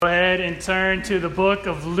ahead and turn to the book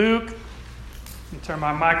of Luke. Let me turn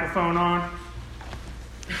my microphone on.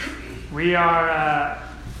 We are,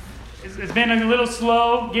 it's been a little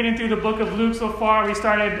slow getting through the book of Luke so far. We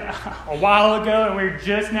started a while ago, and we're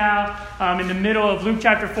just now in the middle of Luke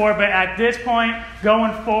chapter 4. But at this point,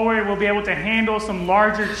 going forward, we'll be able to handle some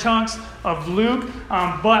larger chunks of Luke.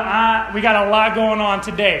 But we got a lot going on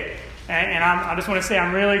today. And I just want to say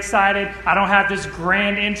I'm really excited. I don't have this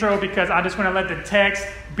grand intro because I just want to let the text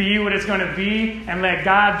be what it's going to be and let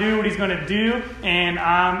God do what he's going to do. And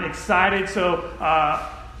I'm excited. So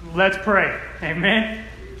let's pray. Amen.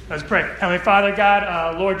 Let's pray. Heavenly Father,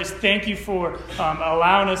 God, Lord, just thank you for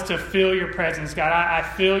allowing us to feel your presence. God, I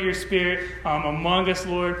feel your spirit among us,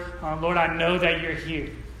 Lord. Lord, I know that you're here.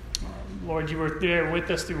 Lord, you were there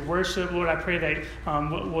with us through worship. Lord, I pray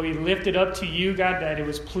that we lift it up to you, God, that it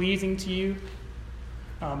was pleasing to you.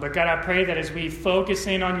 But God, I pray that as we focus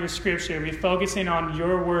in on your scripture, we focus in on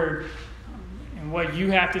your word and what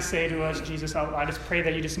you have to say to us, Jesus, I just pray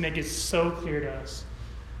that you just make it so clear to us.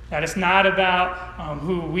 That it's not about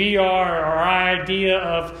who we are or our idea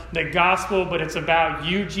of the gospel, but it's about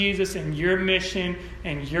you, Jesus, and your mission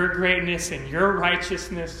and your greatness and your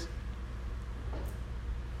righteousness.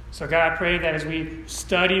 So, God, I pray that as we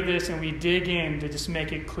study this and we dig in, to just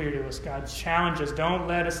make it clear to us, God. Challenge us. Don't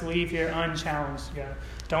let us leave here unchallenged, God.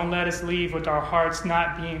 Don't let us leave with our hearts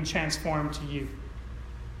not being transformed to you.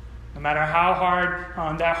 No matter how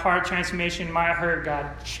hard that heart transformation might hurt,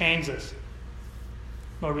 God, change us.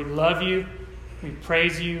 Lord, we love you. We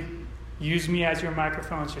praise you. Use me as your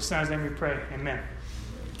microphone. It's your son's name we pray. Amen.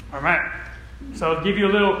 All right. So I'll give you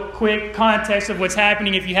a little quick context of what's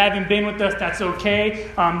happening. If you haven't been with us, that's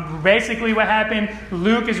okay. Basically what happened,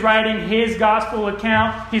 Luke is writing his gospel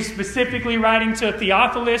account. He's specifically writing to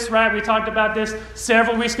Theophilus, right? We talked about this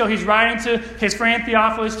several weeks ago. He's writing to his friend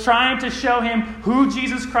Theophilus, trying to show him who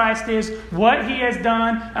Jesus Christ is, what he has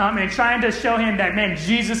done, and trying to show him that, man,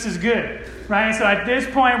 Jesus is good. Right? So at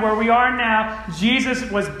this point where we are now,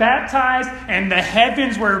 Jesus was baptized and the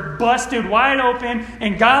heavens were busted wide open.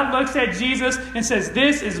 And God looks at Jesus and says,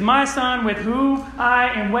 "This is my son with whom I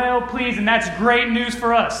am well pleased." And that's great news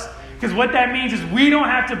for us. Because what that means is we don't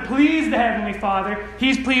have to please the Heavenly Father.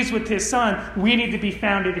 He's pleased with his son. We need to be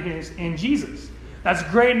founded in Jesus. That's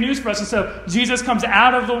great news for us. And so Jesus comes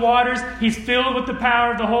out of the waters. He's filled with the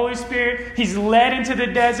power of the Holy Spirit. He's led into the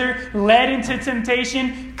desert, led into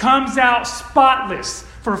temptation, comes out spotless.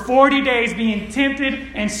 For 40 days being tempted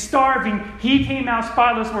and starving, he came out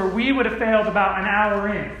spotless where we would have failed about an hour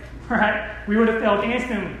in. Right? We would have failed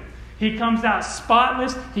instantly. He comes out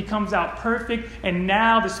spotless. He comes out perfect. And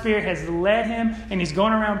now the Spirit has led him. And he's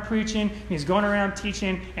going around preaching. He's going around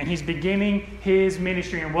teaching. And he's beginning his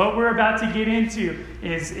ministry. And what we're about to get into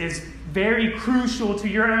is very crucial to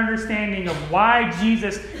your understanding of why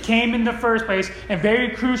Jesus came in the first place. And very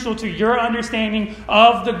crucial to your understanding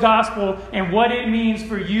of the gospel and what it means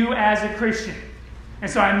for you as a Christian. And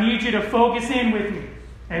so I need you to focus in with me.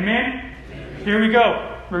 Amen? Here we go.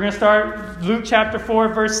 We're going to start Luke chapter 4,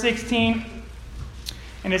 verse 16.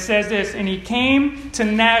 And it says this, "And he came to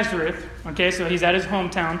Nazareth," okay, so he's at his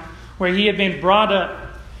hometown, "where he had been brought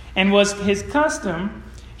up. And was his custom,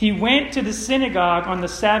 he went to the synagogue on the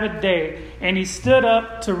Sabbath day, and he stood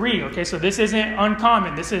up to read." Okay, so this isn't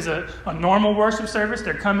uncommon. This is a normal worship service.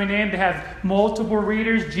 They're coming in to have multiple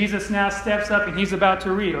readers. Jesus now steps up, and he's about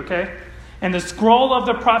to read, okay? "And the scroll of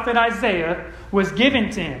the prophet Isaiah was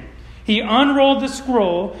given to him. He unrolled the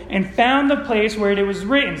scroll and found the place where it was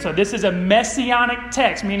written." So this is a messianic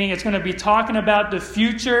text, meaning it's going to be talking about the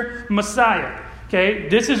future Messiah. Okay,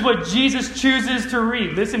 this is what Jesus chooses to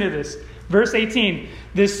read. Listen to this. Verse 18.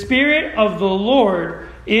 "The Spirit of the Lord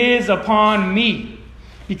is upon me,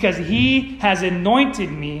 because he has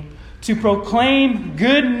anointed me to proclaim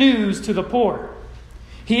good news to the poor.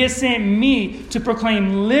 He has sent me to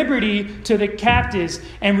proclaim liberty to the captives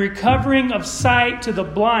and recovering of sight to the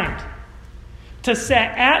blind, to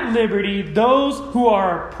set at liberty those who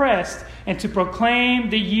are oppressed, and to proclaim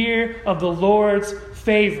the year of the Lord's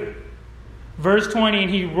favor." Verse 20, "And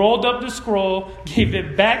he rolled up the scroll, gave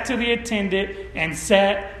it back to the attendant, and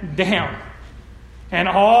sat down. And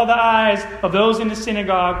all the eyes of those in the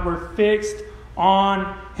synagogue were fixed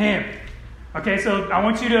on him." Okay, so I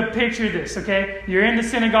want you to picture this, okay? You're in the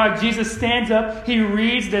synagogue. Jesus stands up. He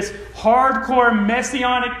reads this hardcore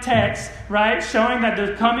messianic text, right? Showing that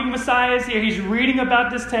the coming Messiah is here. He's reading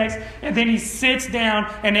about this text. And then he sits down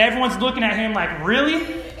and everyone's looking at him like, "Really?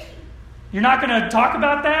 You're not going to talk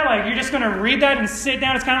about that? Like, you're just going to read that and sit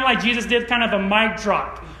down?" It's kind of like Jesus did kind of a mic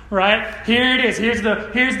drop, right? Here it is. Here's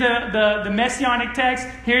the messianic text.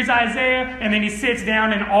 Here's Isaiah. And then he sits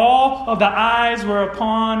down and all of the eyes were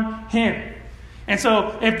upon him. And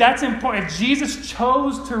so if that's important, if Jesus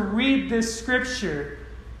chose to read this scripture,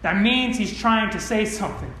 that means he's trying to say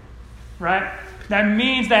something, right? That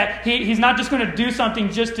means that he's not just going to do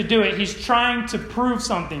something just to do it. He's trying to prove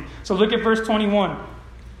something. So look at verse 21.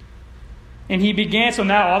 And he began, so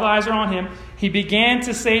now all the eyes are on him. He began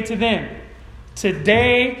to say to them,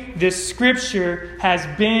 today this scripture has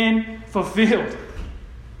been fulfilled.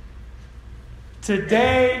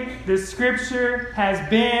 Today this scripture has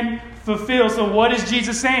been fulfilled. So what is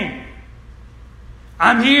Jesus saying?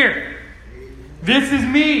 I'm here. This is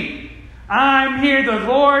me. I'm here. The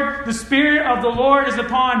Lord, the Spirit of the Lord is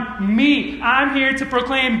upon me. I'm here to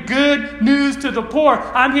proclaim good news to the poor.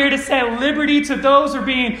 I'm here to set liberty to those who are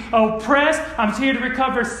being oppressed. I'm here to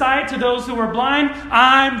recover sight to those who are blind.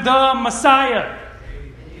 I'm the Messiah.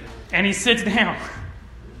 And he sits down.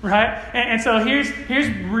 Right? And so here's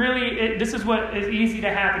really, this is what is easy to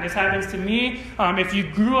happen. This happens to me. If you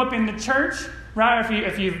grew up in the church, right?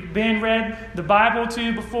 If you've read the Bible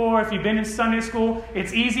to before, if you've been in Sunday school,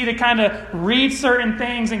 it's easy to kind of read certain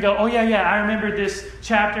things and go, oh yeah, I remember this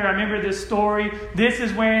chapter, I remember this story. This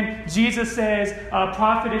is when Jesus says, a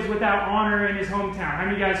prophet is without honor in his hometown. How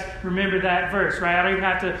many of you guys remember that verse, right? I don't even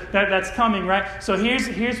have to, that's coming, right? So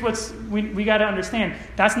here's what's, we got to understand.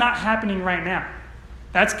 That's not happening right now.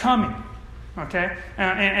 That's coming. Okay?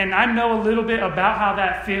 And I know a little bit about how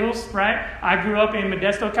that feels, right? I grew up in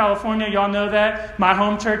Modesto, California. Y'all know that. My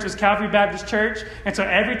home church was Calvary Baptist Church. And so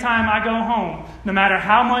every time I go home, no matter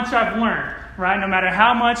how much I've learned, right? No matter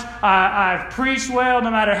how much I've preached well,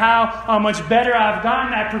 no matter how much better I've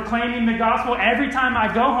gotten at proclaiming the gospel, every time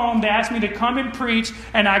I go home, they ask me to come and preach.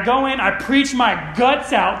 And I go in, I preach my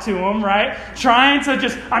guts out to them, right?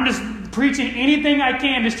 I'm just preaching anything I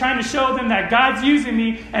can, just trying to show them that God's using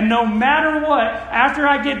me. And no matter what, after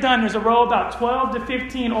I get done, there's a row of about 12 to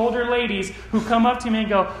 15 older ladies who come up to me and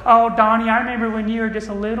go, oh, Donnie, I remember when you were just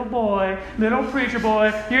a little boy, little preacher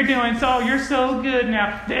boy. You're so good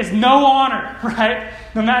now. There's no honor, right?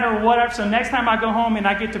 No matter what. So next time I go home and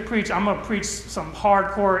I get to preach, I'm going to preach some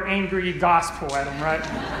hardcore, angry gospel at them, right?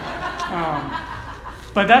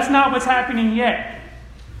 But that's not what's happening yet.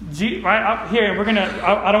 Right up here,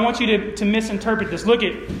 I don't want you to misinterpret this. Look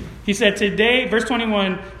at, he said, today, verse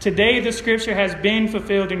 21, today the scripture has been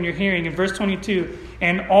fulfilled in your hearing. In verse 22,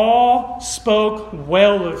 and all spoke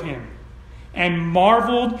well of him and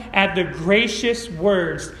marveled at the gracious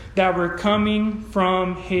words that were coming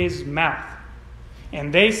from his mouth.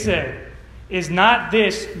 And they said, is not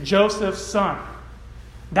this Joseph's son?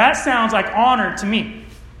 That sounds like honor to me.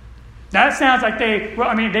 That sounds like they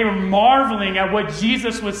were marveling at what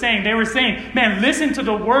Jesus was saying. They were saying, man, listen to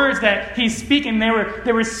the words that he's speaking. They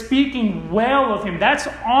were speaking well of him. That's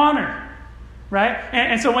honor, right?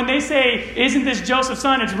 And so when they say, isn't this Joseph's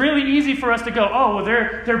son? It's really easy for us to go, oh, well,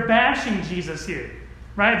 they're bashing Jesus here,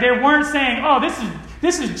 right? They weren't saying, oh,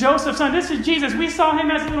 this is Joseph's son. This is Jesus. We saw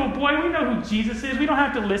him as a little boy. We know who Jesus is. We don't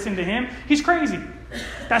have to listen to him. He's crazy.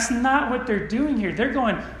 That's not what they're doing here. They're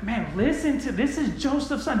going, man, this is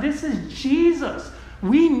Joseph's son. This is Jesus.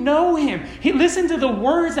 We know him. Listen to the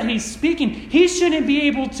words that he's speaking. He shouldn't be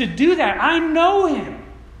able to do that. I know him.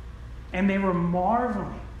 And they were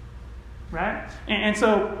marveling, right? And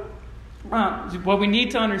so what we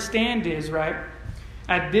need to understand is, right,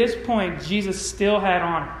 at this point, Jesus still had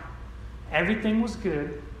honor. Everything was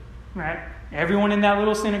good, right? Everyone in that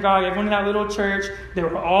little synagogue, everyone in that little church, they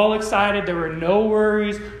were all excited. There were no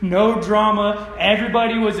worries, no drama.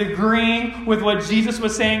 Everybody was agreeing with what Jesus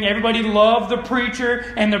was saying. Everybody loved the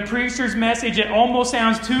preacher and the preacher's message. It almost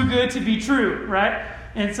sounds too good to be true, right?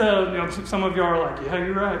 And so some of you are like, yeah,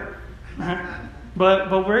 you're right.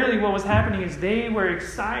 But really what was happening is they were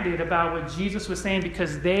excited about what Jesus was saying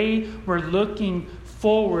because they were looking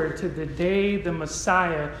forward to the day the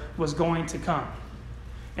Messiah was going to come.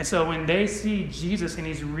 And so when they see Jesus and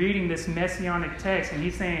he's reading this messianic text and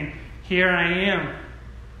he's saying, here I am,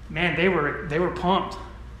 man, they were pumped,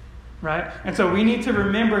 right? And so we need to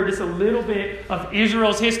remember just a little bit of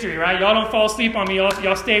Israel's history, right? Y'all don't fall asleep on me.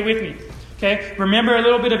 Y'all stay with me. Okay, remember a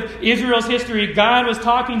little bit of Israel's history. God was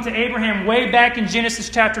talking to Abraham way back in Genesis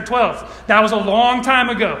chapter 12. That was a long time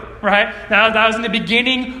ago, right? That was in the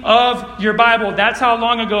beginning of your Bible. That's how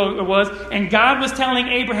long ago it was. And God was telling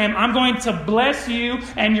Abraham, I'm going to bless you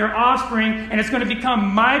and your offspring, and it's going to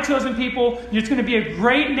become my chosen people. It's going to be a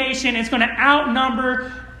great nation. It's going to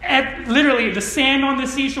outnumber literally the sand on the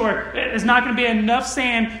seashore. There's not going to be enough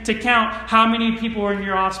sand to count how many people are in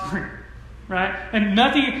your offspring. right? And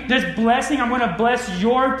nothing, this blessing, I'm going to bless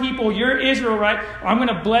your people, your Israel, right? I'm going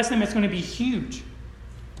to bless them. It's going to be huge,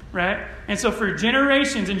 right? And so for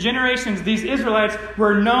generations and generations, these Israelites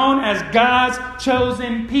were known as God's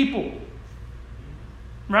chosen people.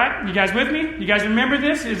 Right? You guys with me? You guys remember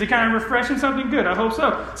this? Is it kind of refreshing something? Good. I hope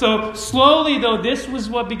so. So slowly, though, this was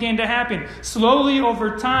what began to happen. Slowly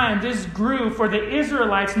over time, this grew for the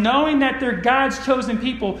Israelites, knowing that they're God's chosen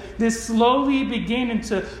people. This slowly began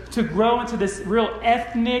to grow into this real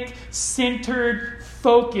ethnic-centered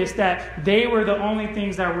focus that they were the only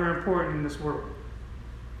things that were important in this world.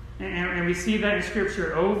 And we see that in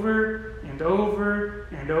Scripture over and over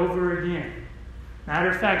and over again.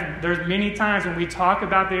 Matter of fact, there's many times when we talk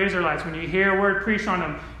about the Israelites, when you hear a word preached on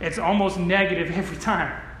them, it's almost negative every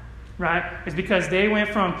time, right? It's because they went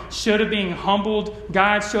from should have been humbled,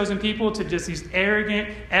 God's chosen people, to just these arrogant,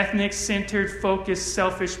 ethnic-centered, focused,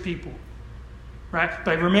 selfish people. Right?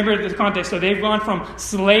 But remember the context. So they've gone from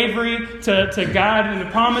slavery to God in the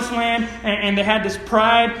promised land, and they had this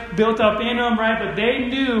pride built up in them, right? But they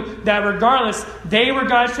knew that regardless, they were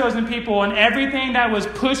God's chosen people, and everything that was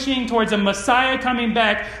pushing towards a Messiah coming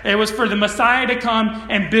back, it was for the Messiah to come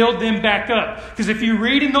and build them back up. Because if you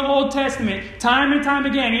read in the Old Testament, time and time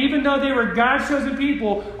again, even though they were God's chosen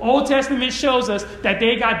people, Old Testament shows us that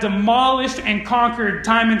they got demolished and conquered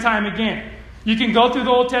time and time again. You can go through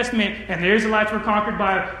the Old Testament, and the Israelites were conquered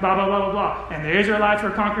by blah, blah, blah, blah, blah. And the Israelites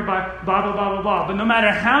were conquered by blah, blah, blah, blah, blah. But no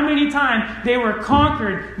matter how many times they were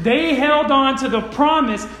conquered, they held on to the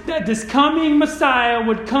promise that this coming Messiah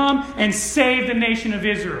would come and save the nation of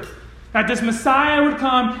Israel. That this Messiah would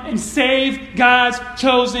come and save God's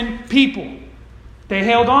chosen people. They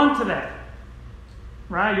held on to that.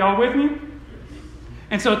 Right? Y'all with me?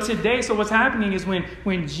 And so today, what's happening is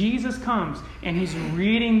when Jesus comes and he's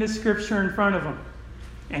reading the scripture in front of him,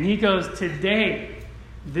 and he goes, today,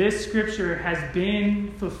 this scripture has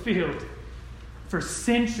been fulfilled for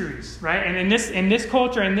centuries, right? And in this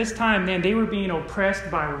culture, in this time, man, they were being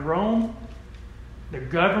oppressed by Rome. The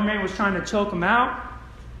government was trying to choke them out.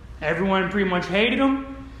 Everyone pretty much hated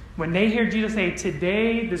them. When they hear Jesus say,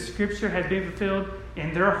 today, the scripture has been fulfilled,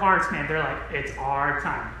 in their hearts, man, they're like, it's our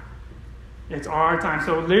time. It's our time.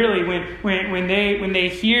 So literally, when they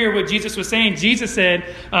hear what Jesus was saying, Jesus said,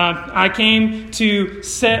 "I came to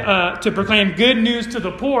proclaim good news to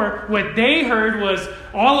the poor." What they heard was,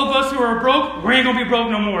 all of us who are broke, we ain't gonna be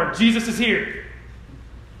broke no more. Jesus is here.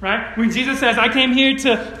 Right? When Jesus says, I came here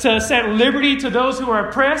to set liberty to those who are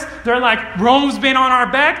oppressed, they're like, Rome's been on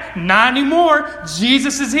our back. Not anymore.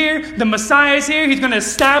 Jesus is here. The Messiah is here. He's going to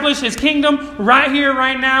establish his kingdom right here,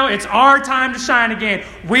 right now. It's our time to shine again.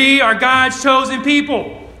 We are God's chosen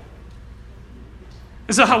people.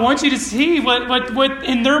 So I want you to see what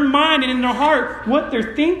in their mind and in their heart, what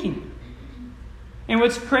they're thinking. And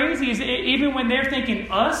what's crazy is even when they're thinking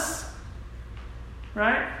us,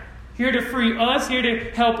 right? Here to free us, here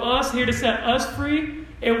to help us, here to set us free.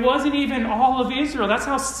 It wasn't even all of Israel. That's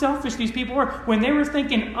how selfish these people were. When they were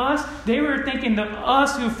thinking us, they were thinking the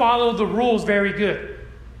us who follow the rules very good.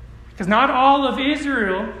 Because not all of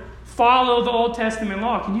Israel follow the Old Testament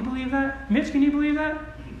law. Can you believe that? Mitch, can you believe that?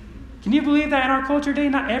 Can you believe that in our culture today,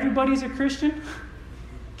 not everybody's a Christian?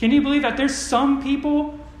 Can you believe that there's some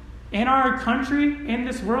people in our country, in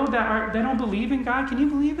this world, that don't believe in God? Can you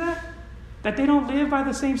believe that? That they don't live by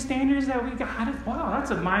the same standards that we got. Wow, that's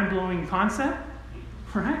a mind-blowing concept,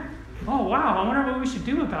 right? Oh, wow, I wonder what we should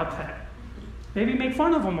do about that. Maybe make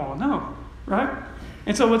fun of them all. No, right?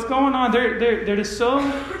 And so what's going on, they're just so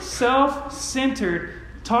self-centered,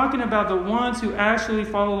 talking about the ones who actually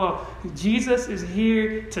follow law. Jesus is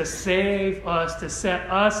here to save us, to set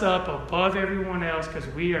us up above everyone else, because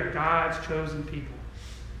we are God's chosen people.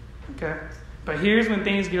 Okay? But here's when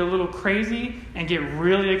things get a little crazy and get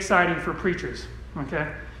really exciting for preachers,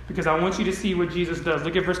 okay? Because I want you to see what Jesus does.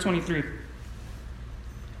 Look at verse 23.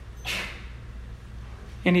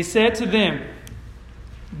 And he said to them,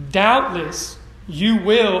 doubtless you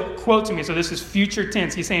will quote to me. So this is future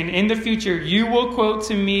tense. He's saying in the future, you will quote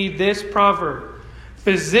to me this proverb.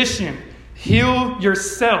 Physician, heal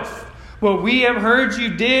yourself. What we have heard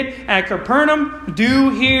you did at Capernaum,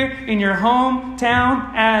 do here in your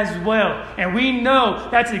hometown as well. And we know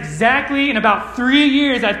that's exactly, in about 3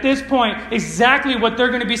 years at this point, exactly what they're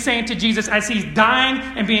going to be saying to Jesus as he's dying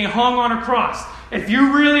and being hung on a cross. If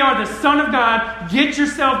you really are the Son of God, get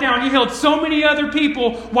yourself down. You healed so many other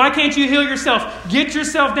people. Why can't you heal yourself? Get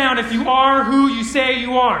yourself down if you are who you say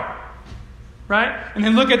you are. Right? And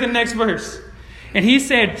then look at the next verse. And he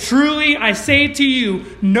said, truly I say to you,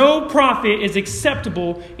 no prophet is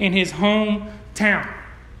acceptable in his hometown.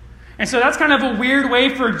 And so that's kind of a weird way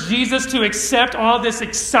for Jesus to accept all this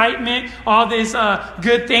excitement, all these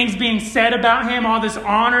good things being said about him, all this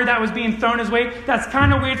honor that was being thrown his way. That's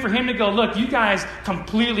kind of weird for him to go, look, you guys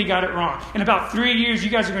completely got it wrong. In about 3 years, you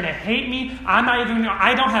guys are going to hate me.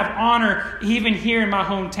 I don't have honor even here in my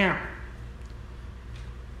hometown.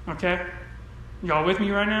 Okay? Y'all with me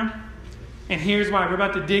right now? And here's why. We're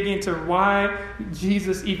about to dig into why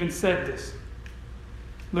Jesus even said this.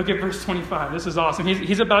 Look at verse 25. This is awesome.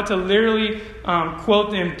 He's about to literally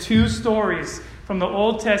quote them 2 stories from the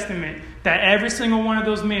Old Testament that every single one of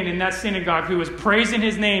those men in that synagogue who was praising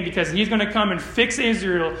his name because he's going to come and fix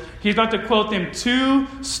Israel, he's about to quote them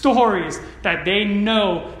 2 stories that they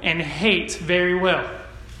know and hate very well.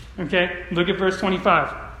 Okay? Look at verse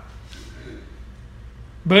 25.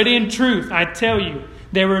 But in truth, I tell you,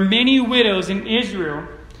 there were many widows in Israel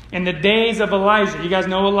in the days of Elijah. You guys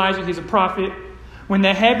know Elijah, he's a prophet. When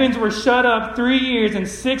the heavens were shut up 3 years and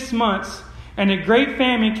 6 months, and a great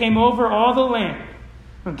famine came over all the land.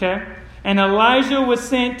 Okay? And Elijah was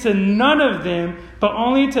sent to none of them, but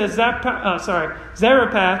only to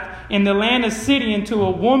Zarephath in the land of Sidon, to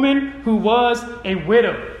a woman who was a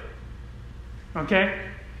widow. Okay?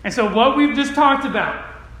 And so what we've just talked about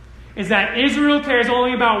is that Israel cares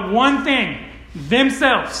only about one thing,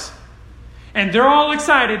 themselves. And they're all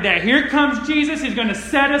excited that here comes Jesus. He's going to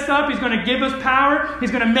set us up. He's going to give us power.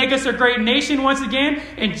 He's going to make us a great nation once again.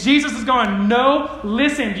 And Jesus is going, no,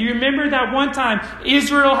 listen. Do you remember that one time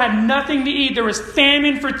Israel had nothing to eat? There was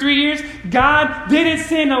famine for 3 years. God didn't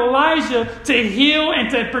send Elijah to heal and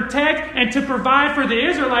to protect and to provide for the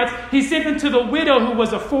Israelites. He sent them to the widow who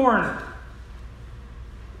was a foreigner.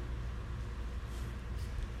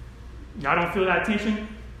 Y'all don't feel that tension?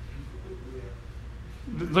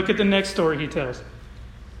 Look at the next story he tells.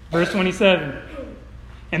 Verse 27.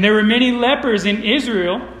 And there were many lepers in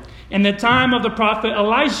Israel in the time of the prophet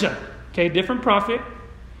Elijah. Okay, different prophet.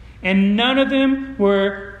 And none of them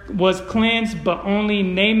was cleansed, but only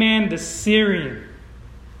Naaman the Syrian.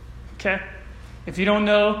 Okay? If you don't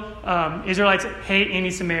know, Israelites hate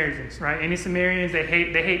any Samaritans, right? Any Samaritans, they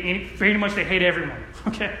hate everyone.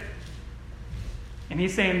 Okay? And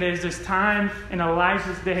he's saying there's this time in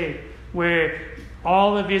Elijah's day where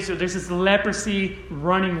all of Israel, there's this leprosy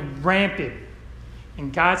running rampant.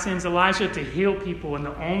 And God sends Elijah to heal people, and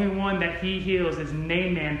the only one that he heals is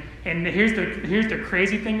Naaman. And here's the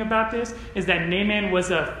crazy thing about this, is that Naaman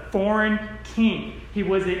was a foreign king. He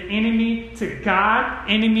was an enemy to God,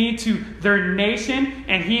 enemy to their nation,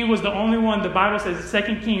 and he was the only one, the Bible says,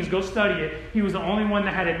 2 Kings, go study it, he was the only one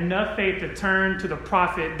that had enough faith to turn to the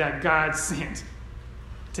prophet that God sent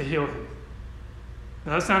to heal him.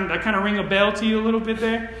 Does that kind of ring a bell to you a little bit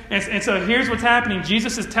there? And so here's what's happening.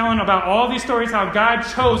 Jesus is telling about all these stories how God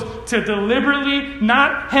chose to deliberately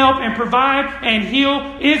not help and provide and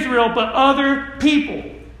heal Israel, but other people.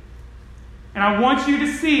 And I want you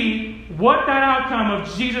to see what that outcome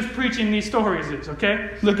of Jesus preaching these stories is,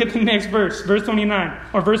 okay? Look at the next verse, verse 29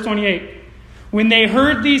 or verse 28. When they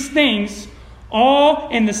heard these things, all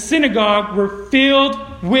in the synagogue were filled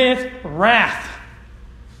with wrath.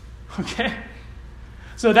 Okay?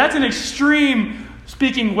 So that's an extreme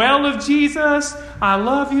speaking well of Jesus. I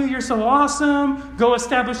love you. You're so awesome. Go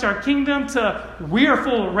establish our kingdom to we are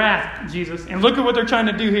full of wrath, Jesus. And look at what they're trying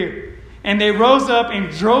to do here. And they rose up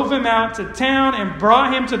and drove him out to town and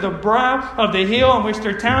brought him to the brow of the hill on which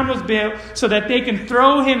their town was built so that they can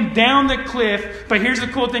throw him down the cliff. But here's the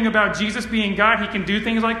cool thing about Jesus being God. He can do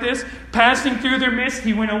things like this. Passing through their midst,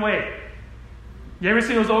 he went away. You ever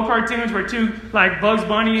see those old cartoons where two, like Bugs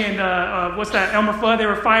Bunny and Elmer Fudd, they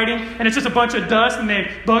were fighting, and it's just a bunch of dust, and then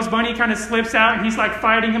Bugs Bunny kind of slips out, and he's like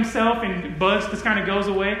fighting himself, and Bugs just kind of goes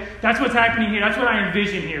away. That's what's happening here. That's what I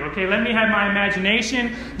envision here, okay? Let me have my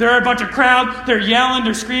imagination. There are a bunch of crowd. They're yelling.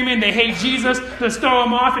 They're screaming. They hate Jesus. Let's throw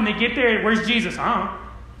him off, and they get there. Where's Jesus? Oh,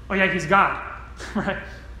 yeah, he's God, right?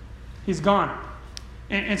 He's gone.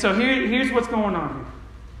 And so here's what's going on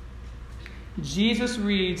here. Jesus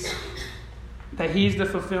reads that he's the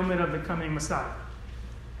fulfillment of the coming Messiah.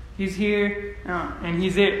 He's here, and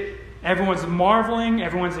he's it. Everyone's marveling.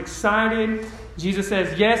 Everyone's excited. Jesus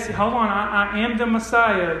says, yes, hold on, I am the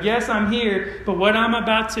Messiah. Yes, I'm here. But what I'm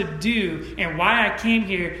about to do and why I came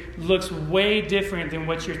here looks way different than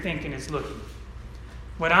what you're thinking it's looking.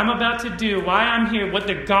 What I'm about to do, why I'm here, what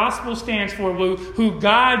the gospel stands for, who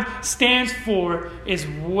God stands for is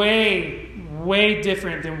way, way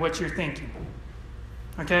different than what you're thinking.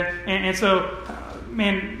 Okay? And so,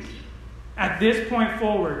 man, at this point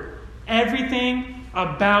forward, everything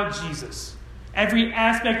about Jesus, every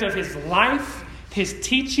aspect of his life, his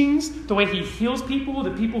teachings, the way he heals people,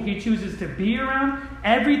 the people he chooses to be around,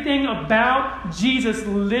 everything about Jesus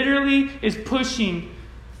literally is pushing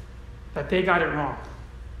that they got it wrong.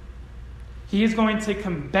 He is going to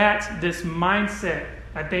combat this mindset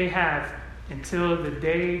that they have until the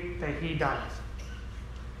day that he dies.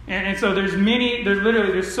 And so there's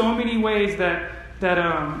so many ways that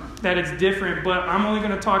it's different, but I'm only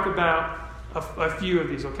going to talk about a few of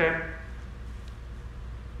these, okay?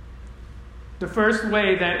 The first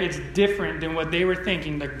way that it's different than what they were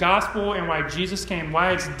thinking, the gospel and why Jesus came,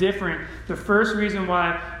 why it's different, the first reason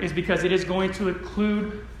why is because it is going to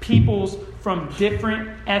include peoples from different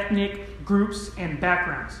ethnic groups and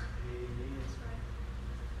backgrounds.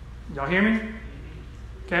 Y'all hear me?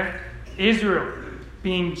 Okay? Israel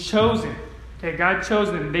being chosen. Okay, God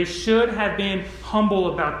chose them. They should have been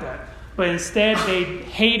humble about that. But instead, they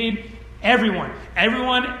hated everyone.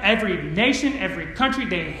 Everyone, every nation, every country,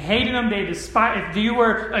 they hated them. They despised. If you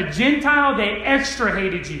were a Gentile, they extra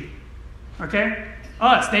hated you. Okay?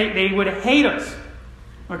 Us. They would hate us.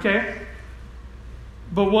 Okay?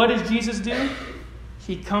 But what does Jesus do?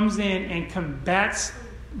 He comes in and combats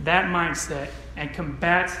that mindset and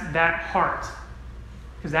combats that heart.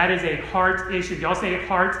 Because that is a heart issue. Y'all say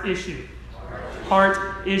heart issue.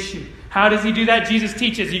 Heart issue. How does he do that? Jesus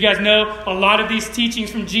teaches. You guys know a lot of these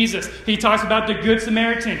teachings from Jesus. He talks about the Good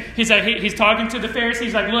Samaritan. He's talking to the Pharisees.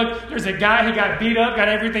 He's like, look, there's a guy, he got beat up, got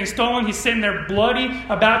everything stolen. He's sitting there bloody,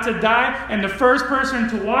 about to die. And the first person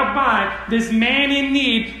to walk by this man in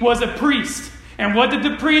need was a priest. And what did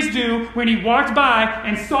the priest do when he walked by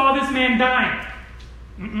and saw this man dying?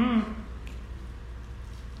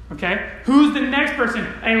 Okay? Who's the next person?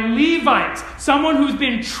 A Levite. Someone who's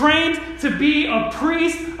been trained to be a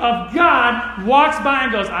priest of God walks by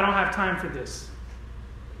and goes, I don't have time for this.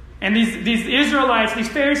 And these Israelites, these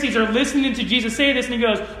Pharisees are listening to Jesus say this, and he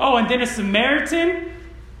goes, oh, and then a Samaritan,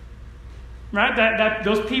 right? That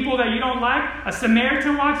those people that you don't like, a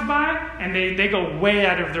Samaritan walks by, and they go way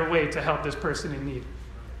out of their way to help this person in need.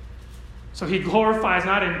 So he glorifies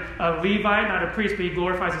not a Levite, not a priest, but he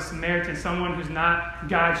glorifies a Samaritan, someone who's not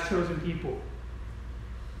God's chosen people.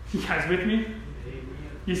 You guys with me?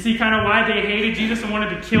 You see kind of why they hated Jesus and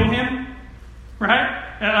wanted to kill him? Right?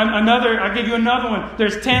 I'll give you another one.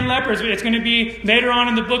 There's 10 lepers. It's going to be later on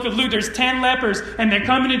in the book of Luke. There's 10 lepers, and they're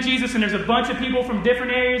coming to Jesus, and there's a bunch of people from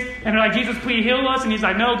different areas, and they're like, Jesus, please heal us. And he's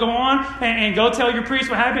like, no, go on, and go tell your priest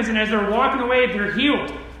what happens. And as they're walking away, they're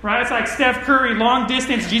healed. Right? It's like Steph Curry, long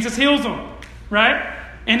distance, Jesus heals them. Right?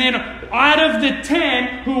 And then out of the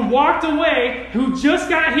 10 who walked away, who just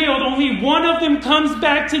got healed, only one of them comes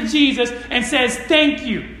back to Jesus and says, thank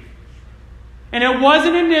you. And it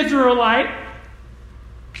wasn't an Israelite,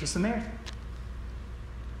 it was a Samaritan.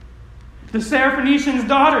 The Syrophoenician's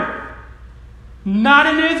daughter, not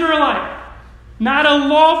an Israelite, not a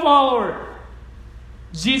law follower.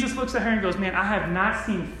 Jesus looks at her and goes, man, I have not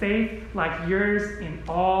seen faith like yours in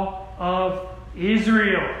all of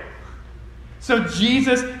Israel. So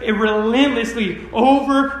Jesus relentlessly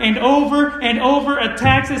over and over and over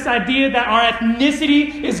attacks this idea that our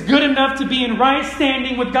ethnicity is good enough to be in right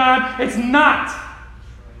standing with God. It's not.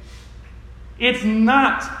 It's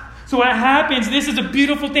not. So what happens, this is a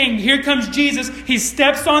beautiful thing. Here comes Jesus. He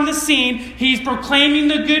steps on the scene. He's proclaiming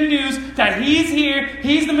the good news that he's here.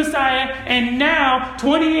 He's the Messiah. And now,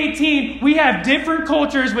 2018, we have different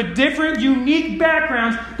cultures with different unique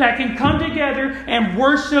backgrounds that can come together and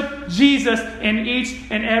worship Jesus in each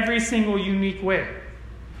and every single unique way.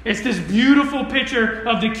 It's this beautiful picture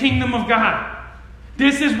of the kingdom of God.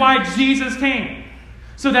 This is why Jesus came.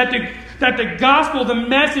 So that the gospel, the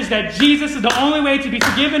message that Jesus is the only way to be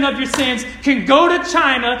forgiven of your sins, can go to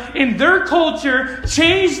China in their culture,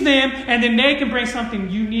 change them, and then they can bring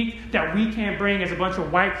something unique that we can't bring as a bunch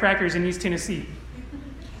of white crackers in East Tennessee.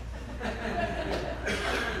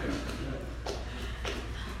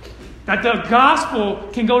 That the gospel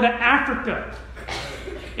can go to Africa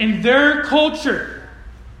in their culture,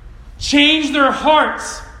 change their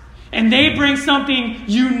hearts, and they bring something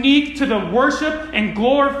unique to the worship and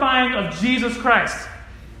glorifying of Jesus Christ.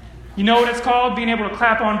 You know what it's called? Being able to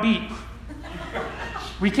clap on beat.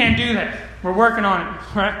 We can't do that. We're working on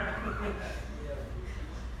it, right?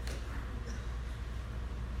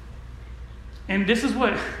 And this is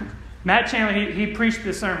what Matt Chandler, he preached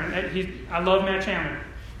this sermon. I love Matt Chandler.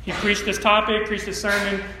 He preached this topic, preached this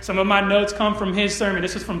sermon. Some of my notes come from his sermon.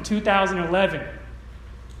 This is from 2011.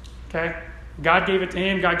 Okay? God gave it to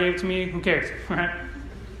him. God gave it to me. Who cares? Right?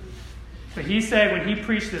 But he said when he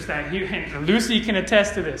preached this, and Lucy can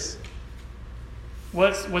attest to this.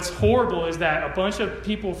 What's horrible is that a bunch of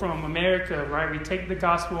people from America, right? We take the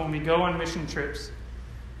gospel and we go on mission trips.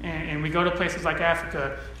 and we go to places like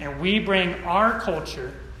Africa, and we bring our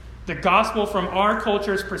culture, the gospel from our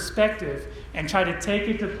culture's perspective, and try to take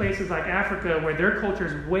it to places like Africa where their culture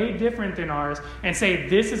is way different than ours, and say,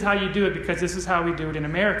 this is how you do it because this is how we do it in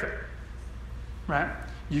America. Right?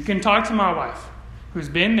 You can talk to my wife, who's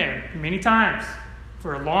been there many times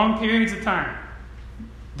for long periods of time.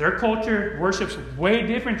 Their culture worships way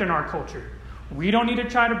different than our culture. We don't need to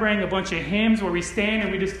try to bring a bunch of hymns where we stand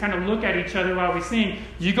and we just kind of look at each other while we sing.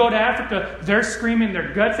 You go to Africa, they're screaming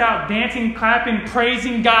their guts out, dancing, clapping,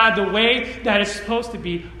 praising God the way that is supposed to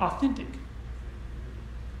be authentic.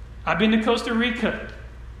 I've been to Costa Rica,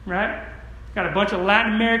 right? Got a bunch of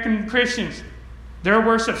Latin American Christians. Their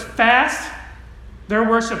worship's fast, their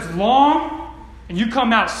worship's long, and you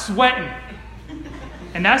come out sweating.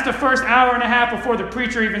 And that's the first hour and a half before the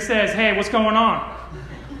preacher even says, hey, what's going on?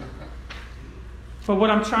 But what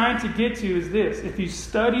I'm trying to get to is this. If you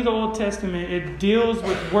study the Old Testament, it deals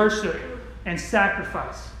with worship and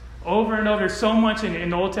sacrifice. Over and over, there's so much in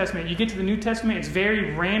the Old Testament. You get to the New Testament, it's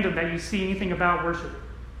very random that you see anything about worship.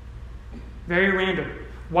 Very random.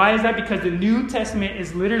 Why is that? Because the New Testament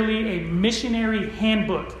is literally a missionary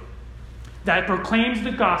handbook that proclaims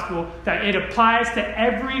the gospel, that it applies to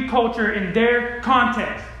every culture in their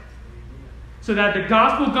context. So that the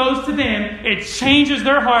gospel goes to them, it changes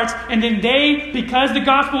their hearts, and then they, because the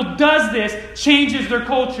gospel does this, changes their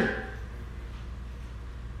culture.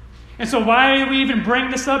 And so why do we even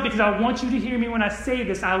bring this up? Because I want you to hear me when I say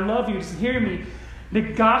this. I love you. Just hear me. The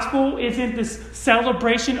gospel isn't this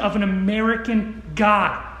celebration of an American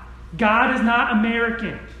God. God is not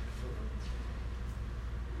American.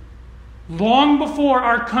 Long before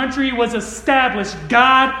our country was established,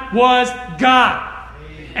 God was God.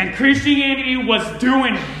 And Christianity was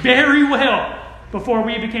doing very well before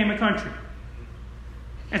we became a country.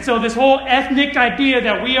 And so this whole ethnic idea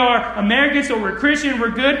that we are Americans, so we're Christian,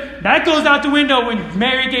 we're good, that goes out the window when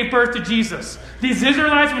Mary gave birth to Jesus. These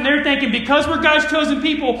Israelites, when they're thinking, because we're God's chosen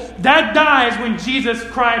people, that dies when Jesus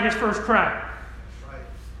cried his first cry.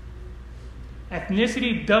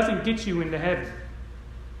 Ethnicity doesn't get you into heaven.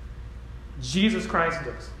 Jesus Christ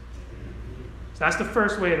does. So that's the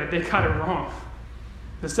first way that they got it wrong.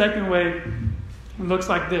 The second way looks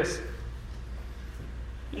like this.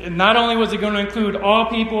 Not only was it going to include all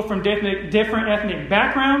people from different ethnic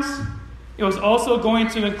backgrounds, it was also going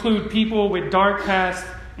to include people with dark past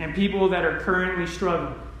and people that are currently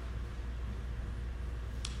struggling.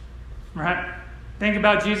 Right? Think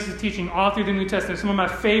about Jesus' teaching all through the New Testament. Some of my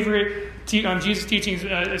favorite Jesus' teachings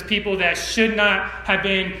is people that should not have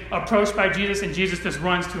been approached by Jesus, and Jesus just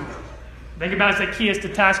runs to them. Think about Zacchaeus, the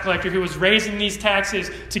tax collector, who was raising these taxes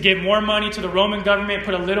to give more money to the Roman government,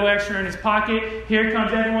 put a little extra in his pocket. Here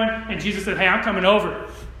comes everyone. And Jesus said, hey, I'm coming over.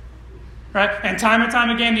 Right? And time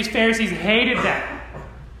again, these Pharisees hated that.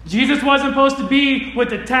 Jesus wasn't supposed to be with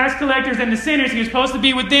the tax collectors and the sinners. He was supposed to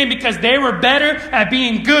be with them because they were better at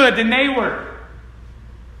being good than they were.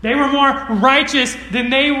 They were more righteous than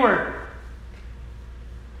they were.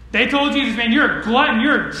 They told Jesus, man, you're a glutton,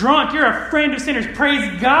 you're a drunk, you're a friend of sinners.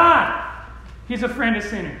 Praise God. He's a friend of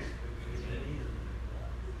sinners.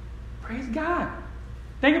 Praise God.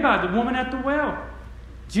 Think about it, the woman at the well.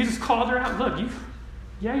 Jesus called her out. Look,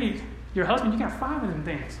 your husband, you got 5 of them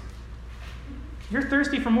things. You're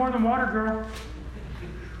thirsty for more than water, girl.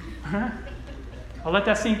 Huh? I'll let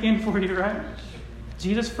that sink in for you, right?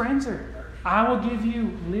 Jesus friends her. I will give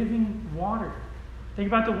you living water. Think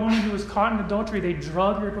about the woman who was caught in adultery. They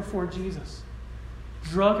drug her before Jesus.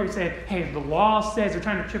 Drug her and said, hey, the law says, they're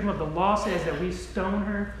trying to trip him up, the law says that we stone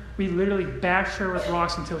her. We literally bash her with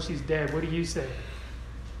rocks until she's dead. What do you say?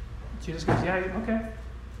 Jesus goes, yeah, okay.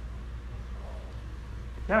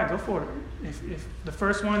 Yeah, go for it. If the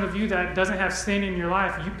first one of you that doesn't have sin in your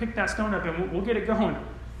life, you pick that stone up and we'll get it going.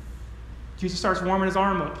 Jesus starts warming his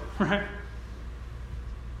arm up, right?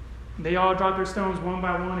 They all drop their stones one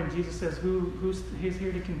by one, and Jesus says, who's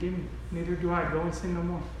here to condemn you? Neither do I. Go and sin no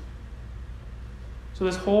more. So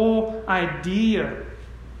this whole idea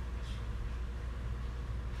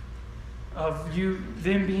of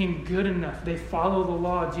them being good enough, they follow the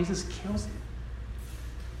law, Jesus kills it.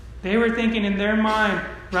 They were thinking in their mind,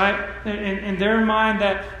 right? In their mind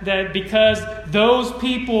that because those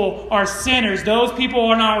people are sinners, those people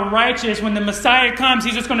are not righteous, when the Messiah comes,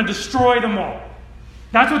 he's just going to destroy them all.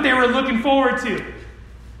 That's what they were looking forward to.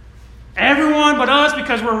 Everyone but us,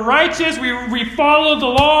 because we're righteous, we follow the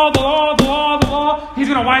law. He's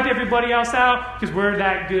going to wipe everybody else out because we're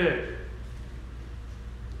that good.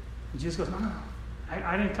 And Jesus goes, no.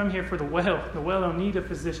 I didn't come here for the well. The well don't need a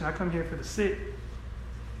physician. I come here for the sick.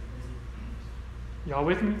 Y'all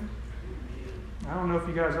with me? I don't know if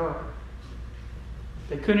you guys are.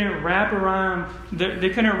 They couldn't wrap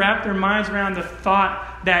their minds around the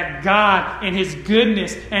thought that God in His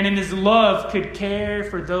goodness and in His love could care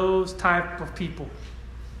for those type of people.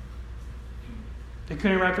 They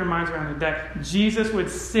couldn't wrap their minds around it. That Jesus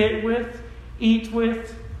would sit with, eat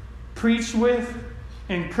with, preach with,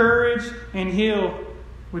 encourage, and heal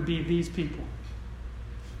would be these people.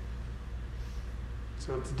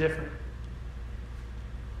 So it's different.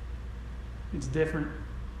 It's different.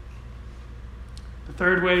 The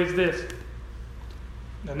third way is this.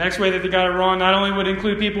 The next way that they got it wrong not only would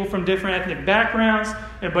include people from different ethnic backgrounds,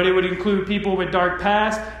 but it would include people with dark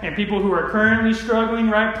past and people who are currently struggling,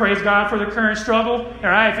 right? Praise God for the current struggle. All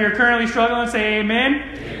right, if you're currently struggling, say amen.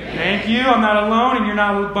 Amen. Thank you. I'm not alone and you're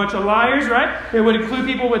not a bunch of liars, right? It would include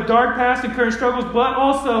people with dark past and current struggles, but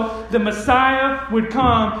also the Messiah would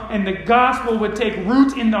come and the gospel would take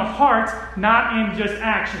root in the heart, not in just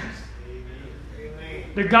actions.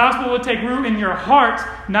 The gospel will take root in your heart,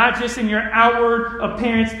 not just in your outward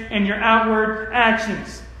appearance and your outward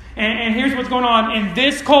actions. And here's what's going on in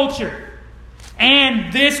this culture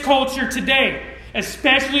and this culture today,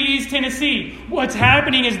 especially East Tennessee. What's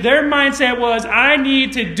happening is their mindset was, I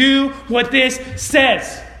need to do what this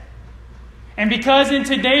says. And because in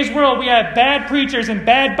today's world we have bad preachers and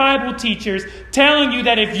bad Bible teachers telling you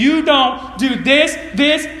that if you don't do this,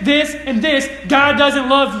 and this, God doesn't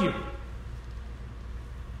love you.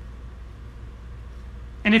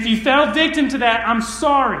 And if you fell victim to that, I'm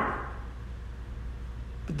sorry.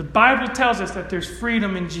 But the Bible tells us that there's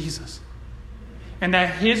freedom in Jesus. And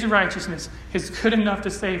that His righteousness is good enough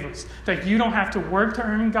to save us. That you don't have to work to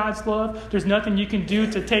earn God's love. There's nothing you can do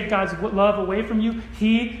to take God's love away from you.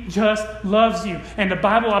 He just loves you. And the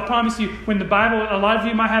Bible, I promise you, when the Bible, a lot of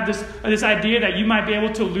you might have this idea that you might be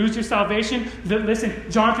able to lose your salvation. Listen,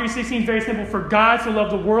 John 3:16 is very simple. For God so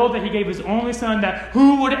loved the world that He gave His only Son, that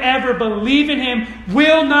who would ever believe in Him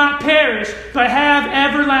will not perish, but have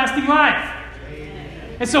everlasting life.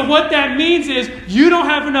 And so what that means is you don't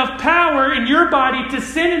have enough power in your body to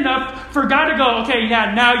sin enough for God to go, okay,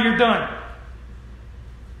 yeah, now you're done.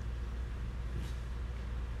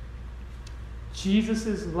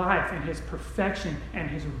 Jesus' life and His perfection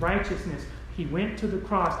and His righteousness, He went to the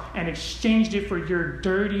cross and exchanged it for your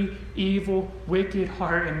dirty, evil, wicked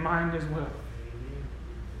heart and mind as well.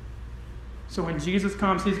 So when Jesus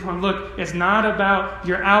comes, He's going, look, it's not about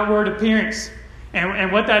your outward appearance.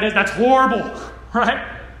 And what that is, that's horrible. Right?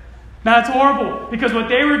 That's horrible. Because what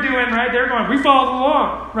they were doing, right, they're going, we follow the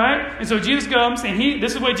law, right? And so Jesus comes, and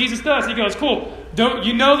this is what Jesus does. He goes, cool.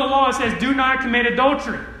 You know the law says, do not commit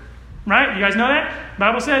adultery. Right? You guys know that? The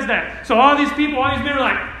Bible says that. So all these people, all these men are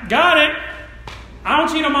like, got it. I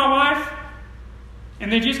don't cheat on my wife.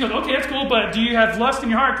 And then Jesus goes, okay, that's cool, but do you have lust in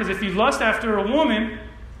your heart? Because if you lust after a woman,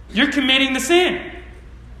 you're committing the sin.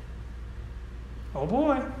 Oh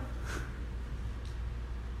boy.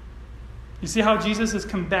 You see how Jesus is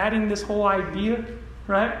combating this whole idea,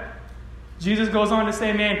 right? Jesus goes on to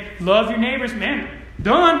say, man, love your neighbors. Man,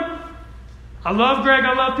 done. I love Greg.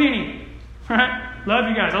 I love Penny. Right? Love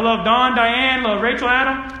you guys. I love Don, Diane, love Rachel,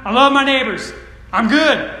 Adam. I love my neighbors. I'm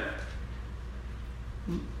good.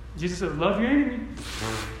 Jesus says, love your enemy.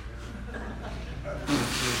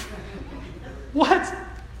 What?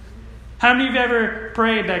 How many of you have ever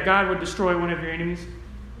prayed that God would destroy one of your enemies?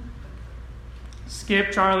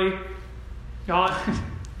 Skip, Charlie. Y'all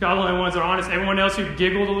the only ones that are honest. Everyone else who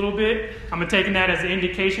giggled a little bit, I'm taking that as an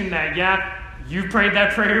indication that, yeah, you've prayed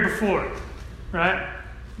that prayer before. Right?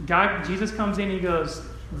 Jesus comes in, He goes,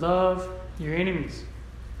 love your enemies.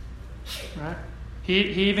 Right? He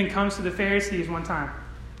even comes to the Pharisees one time.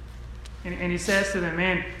 And He says to them,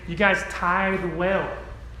 man, you guys tithe well,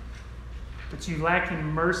 but you lack in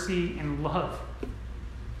mercy and love.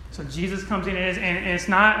 So Jesus comes in, and it's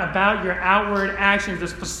not about your outward actions,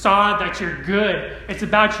 this facade that you're good. It's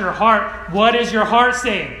about your heart. What is your heart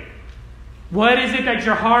saying? What is it that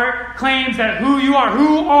your heart claims that who you are?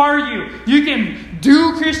 Who are you? You can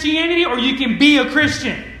do Christianity or you can be a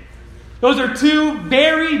Christian. Those are two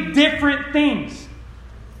very different things.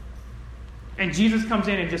 And Jesus comes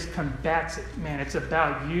in and just combats it. Man, it's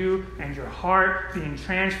about you and your heart being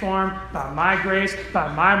transformed by my grace,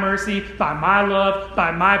 by my mercy, by my love,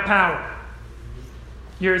 by my power.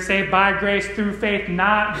 You're saved by grace through faith,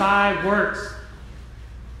 not by works.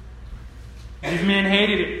 These men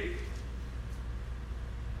hated it.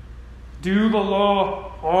 Do the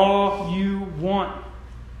law all you want.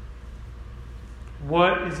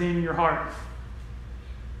 What is in your heart?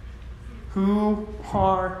 Who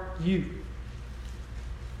are you?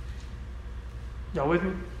 Y'all with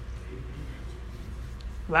me?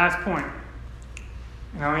 Last point,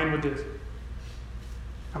 and I'll end with this.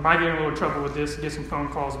 I might get in a little trouble with this, get some phone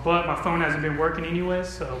calls, but my phone hasn't been working anyway,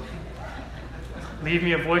 so leave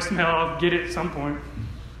me a voicemail, I'll get it at some point.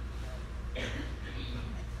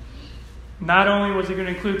 Not only was it going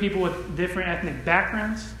to include people with different ethnic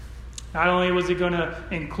backgrounds, not only was it going to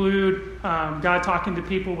include God talking to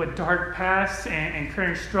people with dark pasts and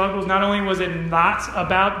current struggles, not only was it not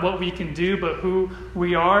about what we can do, but who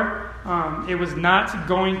we are, it was not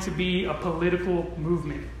going to be a political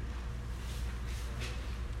movement.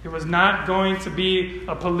 It was not going to be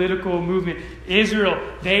a political movement. Israel,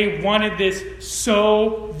 they wanted this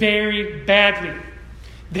so very badly.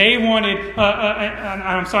 They wanted,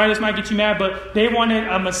 I'm sorry this might get you mad, but they wanted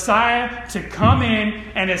a Messiah to come in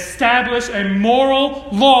and establish a moral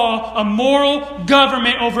law, a moral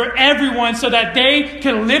government over everyone so that they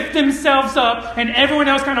could lift themselves up and everyone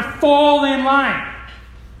else kind of fall in line.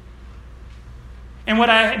 And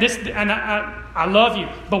I love you,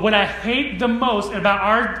 but what I hate the most about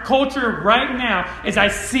our culture right now is I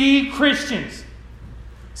see Christians.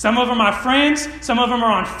 Some of them are friends, some of them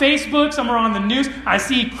are on Facebook, some are on the news. I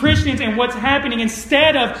see Christians and what's happening,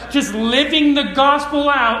 instead of just living the gospel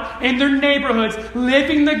out in their neighborhoods,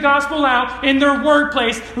 living the gospel out in their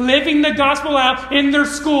workplace, living the gospel out in their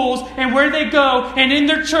schools and where they go and in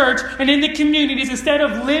their church and in the communities, instead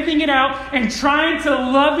of living it out and trying to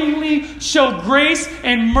lovingly show grace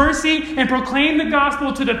and mercy and proclaim the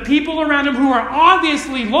gospel to the people around them who are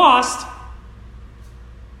obviously lost,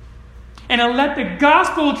 and to let the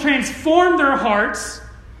gospel transform their hearts.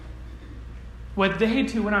 What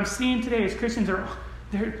I'm seeing today is Christians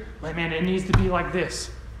they're like, man, it needs to be like this.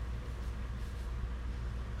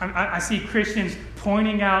 I see Christians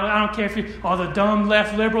pointing out, I don't care if you're all the dumb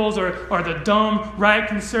left liberals or the dumb right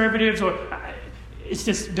conservatives, it's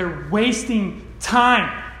just they're wasting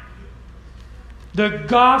time. The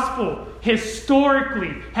gospel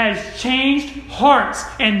historically has changed hearts,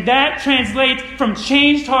 and that translates from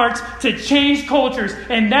changed hearts to changed cultures,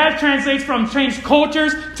 and that translates from changed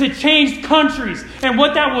cultures to changed countries. And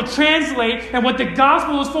what that will translate, and what the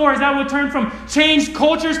gospel is for, is that will turn from changed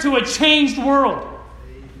cultures to a changed world.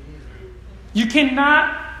 You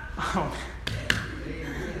cannot,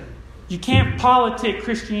 you can't politic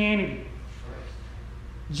Christianity.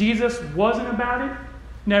 Jesus wasn't about it,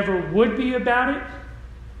 never would be about it,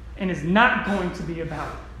 and is not going to be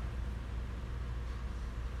about it.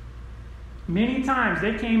 Many times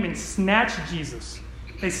they came and snatched Jesus.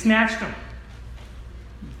 They snatched him.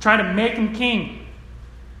 Tried to make him king.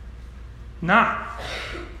 Not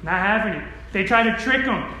having it. They tried to trick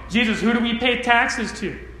him. Jesus, who do we pay taxes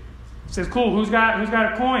to? He says, cool, who's got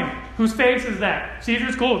a coin? Whose face is that?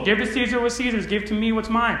 Caesar's, cool. Give to Caesar what's Caesar's. Give to me what's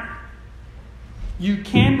mine. You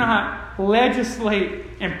cannot legislate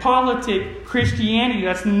and politic Christianity.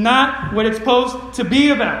 That's not what it's supposed to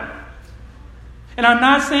be about. And I'm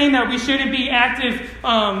not saying that we shouldn't be active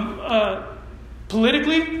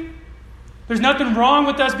politically. There's nothing wrong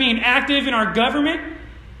with us being active in our government.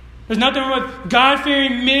 There's nothing wrong with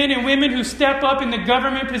God-fearing men and women who step up in the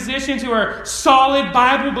government positions who are solid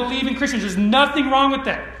Bible-believing Christians. There's nothing wrong with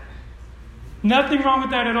that. Nothing wrong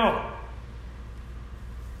with that at all.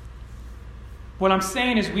 What I'm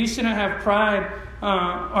saying is we shouldn't have pride,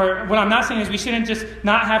 or what I'm not saying is we shouldn't just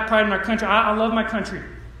not have pride in our country. I love my country.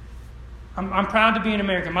 I'm proud to be an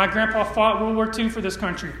American. My grandpa fought World War II for this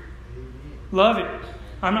country. Love it.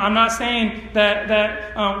 I'm not saying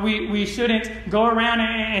that we shouldn't go around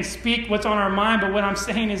and speak what's on our mind, but what I'm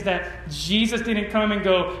saying is that Jesus didn't come and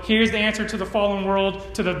go, here's the answer to the fallen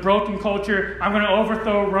world, to the broken culture. I'm going to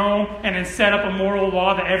overthrow Rome and then set up a moral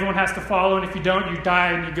law that everyone has to follow, and if you don't, you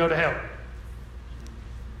die and you go to hell.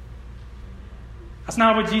 That's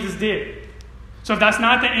not what Jesus did. So if that's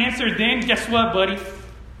not the answer then, guess what, buddy?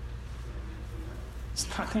 It's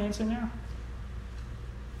not the answer now.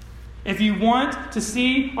 If you want to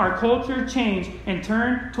see our culture change and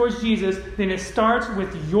turn towards Jesus, then it starts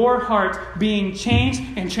with your heart being changed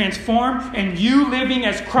and transformed and you living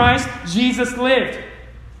as Christ Jesus lived.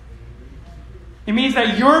 It means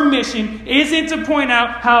that your mission isn't to point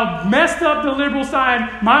out how messed up the liberal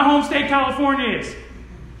side my home state, California, is.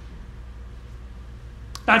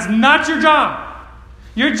 That's not your job.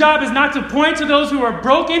 Your job is not to point to those who are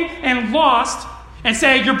broken and lost and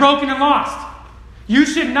say, you're broken and lost. You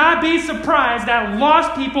should not be surprised that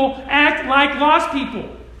lost people act like lost people.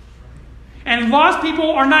 And lost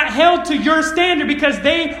people are not held to your standard because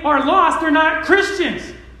they are lost. They're not Christians.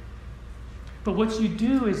 But what you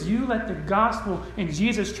do is you let the gospel and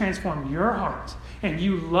Jesus transform your heart. And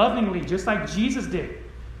you lovingly, just like Jesus did,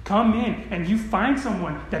 come in and you find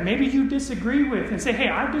someone that maybe you disagree with and say, hey,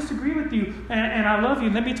 I disagree with you and I love you.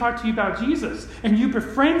 Let me talk to you about Jesus. And you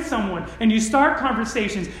befriend someone and you start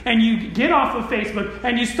conversations and you get off of Facebook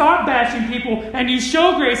and you stop bashing people and you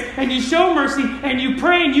show grace and you show mercy and you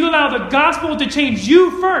pray and you allow the gospel to change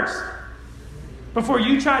you first before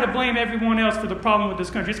you try to blame everyone else for the problem with this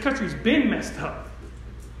country. This country's been messed up.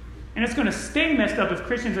 And it's going to stay messed up if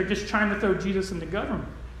Christians are just trying to throw Jesus into government.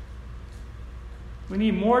 We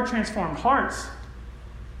need more transformed hearts.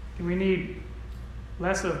 And we need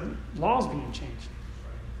less of laws being changed.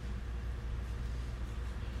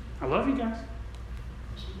 I love you guys.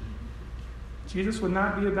 Jesus would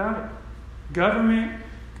not be about it. Government,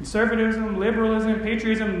 conservatism, liberalism,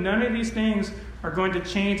 patriotism, none of these things are going to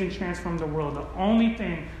change and transform the world. The only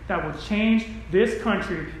thing that will change this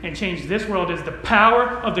country and change this world is the power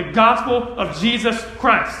of the gospel of Jesus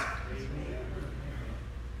Christ.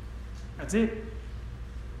 That's it.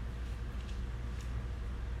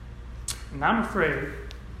 And I'm afraid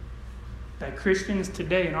that Christians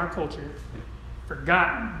today in our culture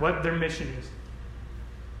forgot what their mission is.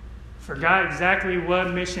 Forgot exactly what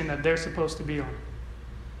mission that they're supposed to be on.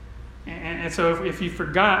 And so if you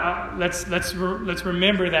forgot, let's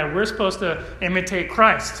remember that we're supposed to imitate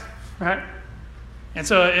Christ, right? And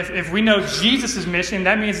so if we know Jesus' mission,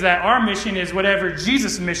 that means that our mission is whatever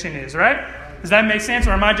Jesus' mission is, right? Does that make sense,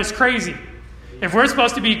 or am I just crazy? If we're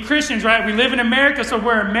supposed to be Christians, right, we live in America, so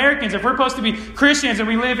we're Americans. If we're supposed to be Christians and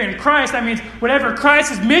we live in Christ, that means whatever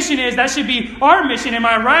Christ's mission is, that should be our mission. Am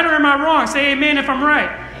I right or am I wrong? Say amen if I'm right.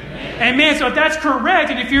 Amen. Amen. So if that's correct,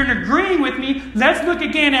 and if you're agreeing with me, let's look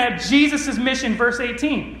again at Jesus' mission, verse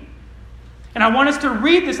 18. And I want us to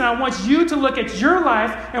read this, and I want you to look at your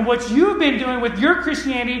life and what you've been doing with your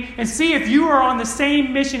Christianity and see if you are on the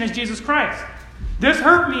same mission as Jesus Christ. This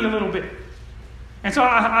hurt me a little bit. And so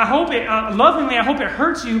I hope it, lovingly, I hope it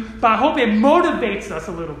hurts you, but I hope it motivates us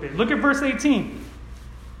a little bit. Look at verse 18.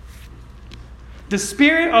 The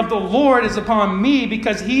Spirit of the Lord is upon me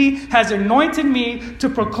because He has anointed me to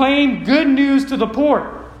proclaim good news to the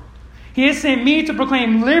poor. He has sent me to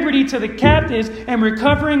proclaim liberty to the captives and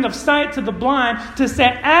recovering of sight to the blind, to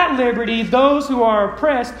set at liberty those who are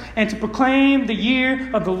oppressed, and to proclaim the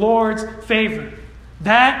year of the Lord's favor.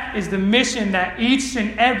 That is the mission that each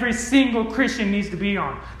and every single Christian needs to be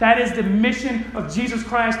on. That is the mission of Jesus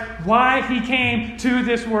Christ, why He came to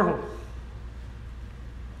this world.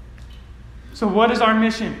 So what is our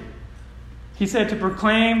mission? He said to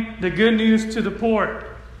proclaim the good news to the poor.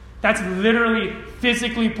 That's literally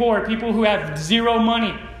physically poor, people who have zero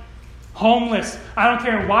money, homeless. I don't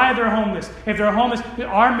care why they're homeless. If they're homeless,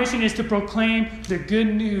 our mission is to proclaim the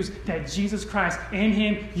good news that Jesus Christ, in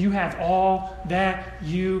Him, you have all that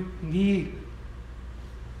you need.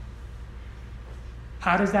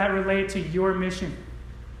 How does that relate to your mission?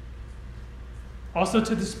 Also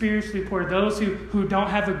to the spiritually poor, those who don't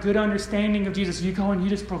have a good understanding of Jesus. You go and you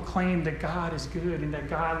just proclaim that God is good and that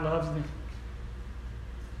God loves them.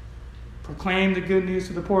 Proclaim the good news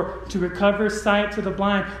to the poor, to recover sight to the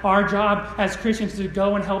blind. Our job as Christians is to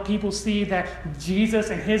go and help people see that Jesus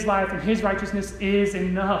and His life and His righteousness is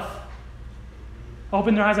enough.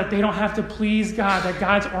 Open their eyes that they don't have to please God, that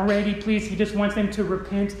God's already pleased. He just wants them to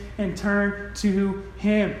repent and turn to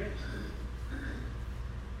Him.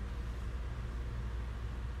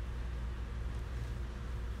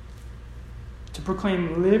 To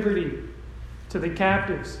proclaim liberty to the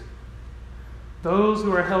captives. Those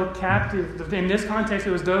who are held captive. In this context, it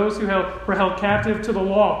was those who were held captive to the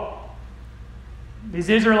law. These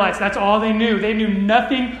Israelites, that's all they knew. They knew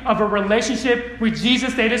nothing of a relationship with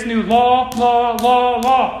Jesus. They just knew law, law, law,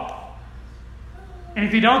 law. And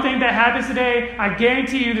if you don't think that happens today, I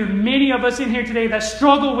guarantee you there are many of us in here today that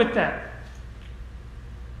struggle with that.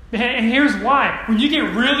 And here's why. When you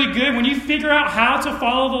get really good, when you figure out how to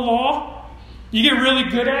follow the law, you get really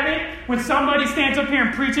good at it. When somebody stands up here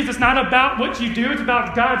and preaches, it's not about what you do, it's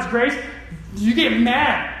about God's grace. You get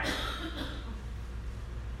mad.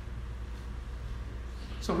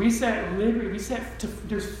 So we set liberty,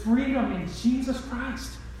 there's freedom in Jesus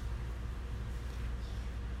Christ.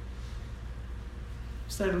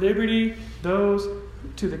 Set liberty, those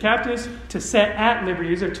to the captives, to set at liberty.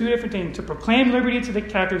 These are two different things. To proclaim liberty to the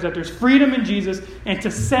captives, that there's freedom in Jesus, and to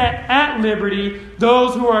set at liberty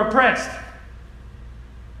those who are oppressed.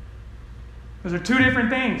 Those are two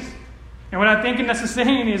different things. And what I think that's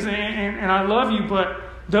saying is, and I love you, but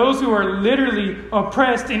those who are literally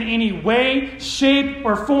oppressed in any way, shape,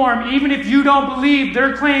 or form, even if you don't believe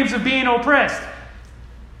their claims of being oppressed.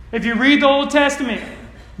 If you read the Old Testament,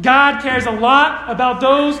 God cares a lot about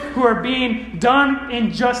those who are being done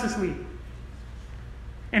injustice.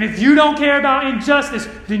 And if you don't care about injustice,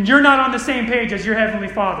 then you're not on the same page as your Heavenly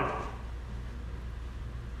Father.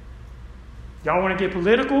 Y'all want to get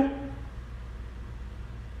political?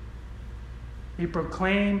 We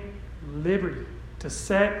proclaim liberty, to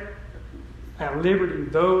set at liberty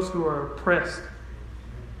those who are oppressed.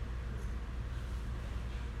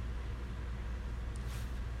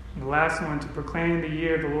 And the last one, to proclaim the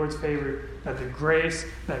year of the Lord's favor, that the grace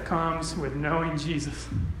that comes with knowing Jesus.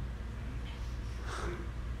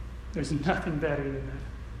 There's nothing better than that.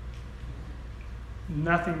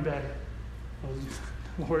 Nothing better.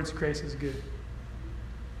 The Lord's grace is good.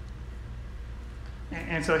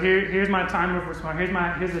 And so here's my time of response.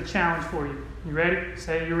 Here's a challenge for you. You ready?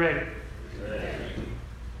 Say you're ready. Ready.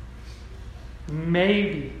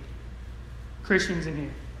 Maybe, Christians in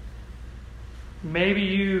here, maybe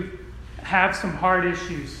you have some heart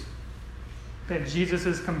issues that Jesus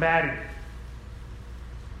is combating.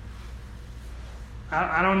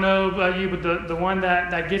 I don't know about you, but the one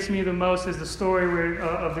that gets me the most is the story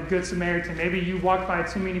of the Good Samaritan. Maybe you walk by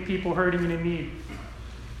too many people hurting and in need.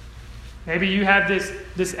 Maybe you have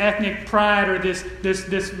this ethnic pride or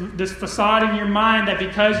this facade in your mind that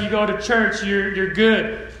because you go to church, you're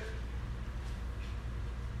good.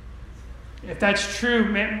 If that's true,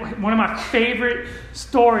 man, one of my favorite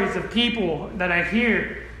stories of people that I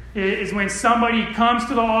hear is when somebody comes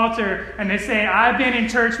to the altar and they say, I've been in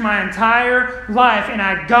church my entire life and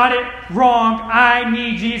I got it wrong. I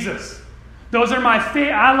need Jesus. Those are my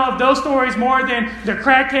favorite. I love those stories more than the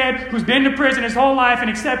crackhead who's been to prison his whole life and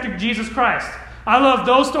accepted Jesus Christ. I love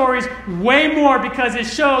those stories way more because it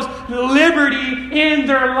shows liberty in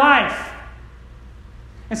their life.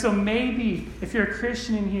 And so maybe if you're a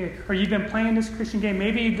Christian in here, or you've been playing this Christian game,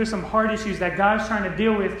 maybe there's some heart issues that God's trying to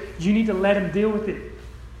deal with. You need to let Him deal with it.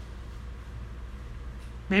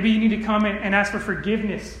 Maybe you need to come and ask for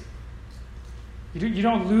forgiveness. You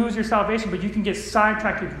don't lose your salvation, but you can get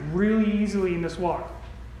sidetracked really easily in this walk.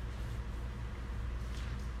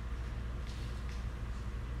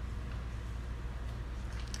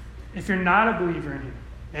 If you're not a believer in Him,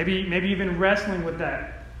 maybe you've been wrestling with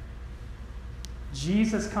that.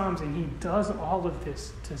 Jesus comes and He does all of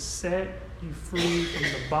this to set you free from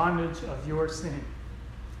the bondage of your sin.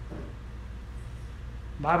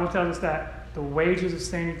 The Bible tells us that the wages of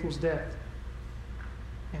sin equals death.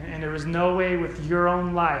 And there is no way with your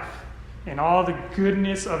own life and all the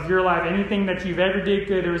goodness of your life, anything that you've ever did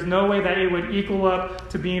good, there is no way that it would equal up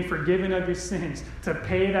to being forgiven of your sins, to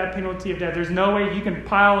pay that penalty of death. There's no way you can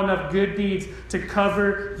pile enough good deeds to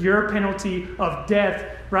cover your penalty of death,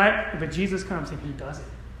 right? But Jesus comes and He does it.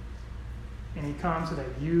 And He comes so that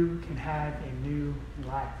you can have a new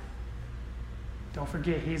life. Don't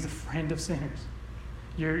forget, He's a friend of sinners.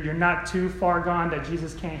 You're not too far gone that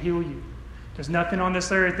Jesus can't heal you. There's nothing on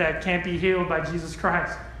this earth that can't be healed by Jesus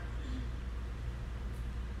Christ.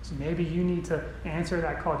 So maybe you need to answer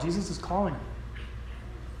that call. Jesus is calling you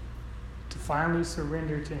to finally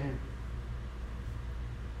surrender to Him.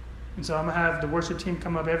 And so I'm going to have the worship team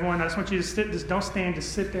come up. Everyone, I just want you to sit. Just don't stand.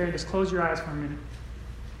 Just sit there. Just close your eyes for a minute.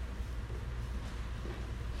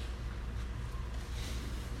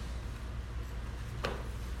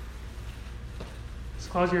 Just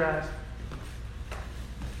close your eyes.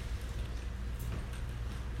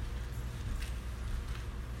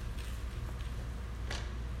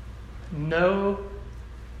 Know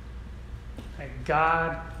that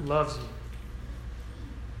God loves you.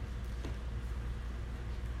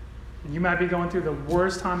 And you might be going through the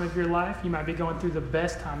worst time of your life. You might be going through the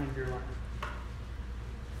best time of your life.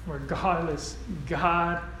 Regardless,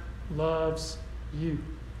 God loves you.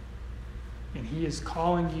 And He is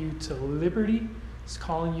calling you to liberty. He's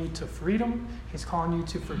calling you to freedom. He's calling you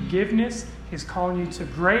to forgiveness. He's calling you to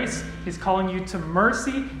grace. He's calling you to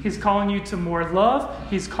mercy. He's calling you to more love.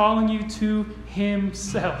 He's calling you to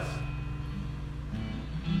Himself.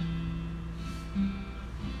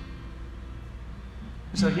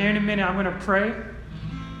 So here in a minute, I'm going to pray.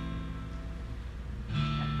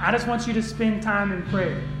 I just want you to spend time in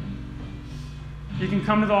prayer. You can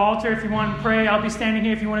come to the altar if you want to pray. I'll be standing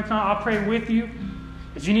here if you want to come. I'll pray with you.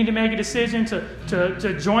 If you need to make a decision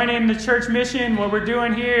to join in the church mission, what we're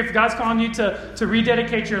doing here, if God's calling you to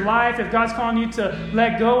rededicate your life, if God's calling you to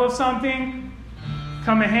let go of something,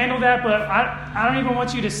 come and handle that. But I don't even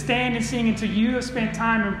want you to stand and sing until you have spent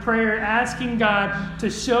time in prayer asking God to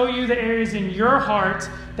show you the areas in your heart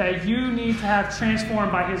that you need to have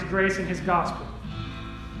transformed by His grace and His gospel.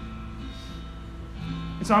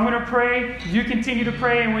 And so I'm going to pray. You continue to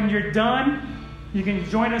pray. And when you're done, you can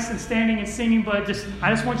join us in standing and singing, but I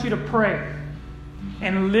just want you to pray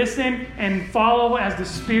and listen and follow as the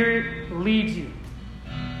Spirit leads you.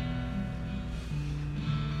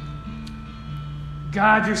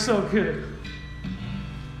 God, you're so good.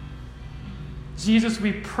 Jesus,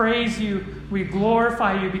 we praise you. We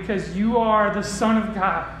glorify you because you are the Son of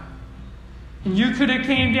God. And you could have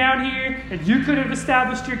came down here and you could have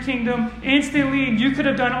established your kingdom instantly and you could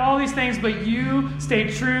have done all these things, but you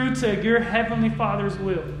stayed true to your Heavenly Father's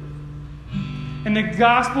will. And the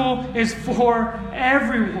gospel is for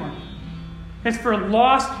everyone. It's for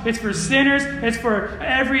lost, it's for sinners, it's for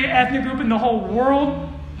every ethnic group in the whole world.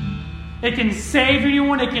 It can save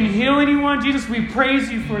anyone, it can heal anyone. Jesus, we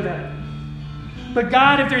praise you for that. But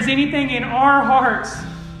God, if there's anything in our hearts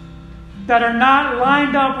that are not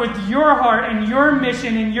lined up with your heart and your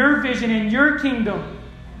mission and your vision and your kingdom,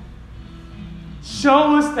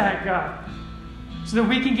 show us that, God, so that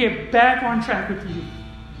we can get back on track with you.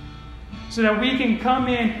 So that we can come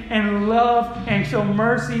in and love and show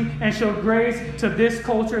mercy and show grace to this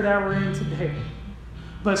culture that we're in today.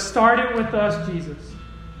 But start it with us, Jesus.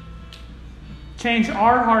 Change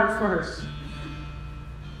our heart first.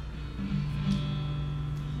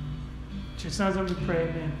 Your sons, let me pray,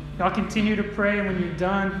 amen. Y'all continue to pray, and when you're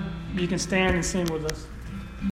done, you can stand and sing with us.